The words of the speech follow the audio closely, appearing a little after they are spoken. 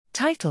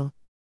Title: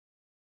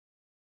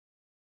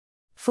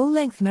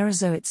 Full-length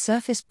merozoite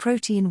surface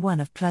protein 1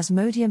 of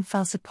Plasmodium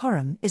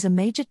falciparum is a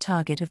major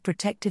target of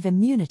protective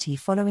immunity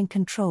following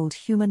controlled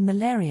human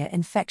malaria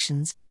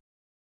infections.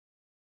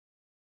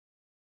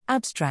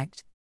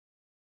 Abstract: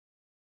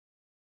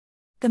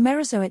 The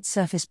merozoite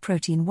surface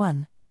protein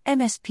 1,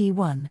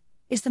 MSP1,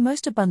 is the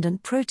most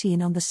abundant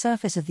protein on the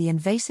surface of the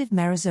invasive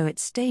merozoite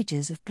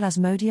stages of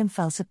Plasmodium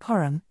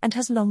falciparum and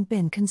has long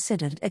been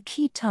considered a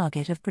key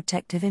target of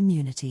protective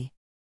immunity.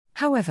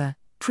 However,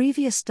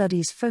 previous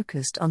studies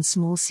focused on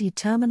small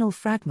C-terminal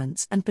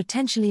fragments and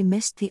potentially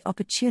missed the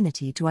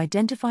opportunity to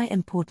identify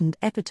important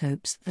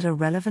epitopes that are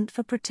relevant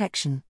for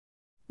protection.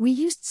 We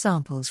used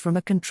samples from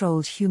a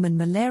controlled human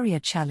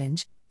malaria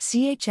challenge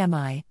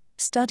 (CHMI)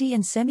 study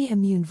in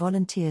semi-immune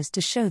volunteers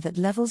to show that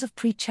levels of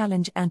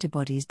pre-challenge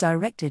antibodies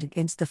directed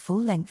against the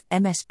full-length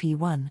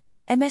MSP1,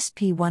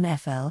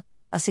 MSP1-FL,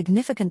 are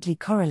significantly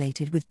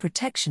correlated with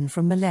protection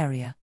from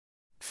malaria.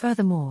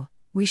 Furthermore,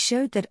 we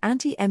showed that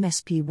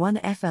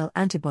anti-MSP1-FL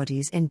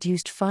antibodies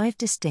induced 5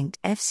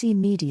 distinct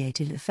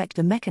Fc-mediated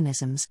effector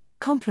mechanisms: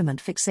 complement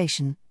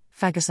fixation,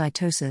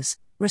 phagocytosis,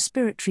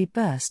 respiratory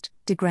burst,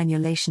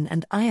 degranulation,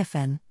 and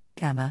IFN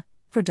gamma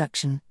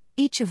production,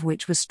 each of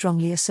which was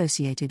strongly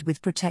associated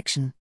with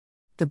protection.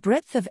 The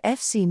breadth of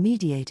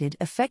Fc-mediated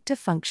effector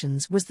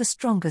functions was the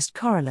strongest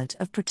correlate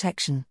of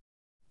protection.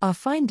 Our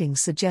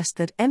findings suggest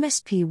that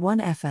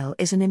MSP1-FL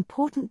is an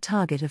important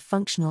target of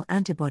functional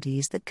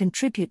antibodies that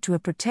contribute to a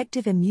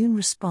protective immune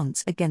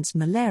response against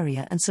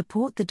malaria and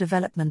support the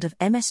development of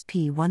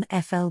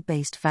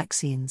MSP1-FL-based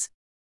vaccines.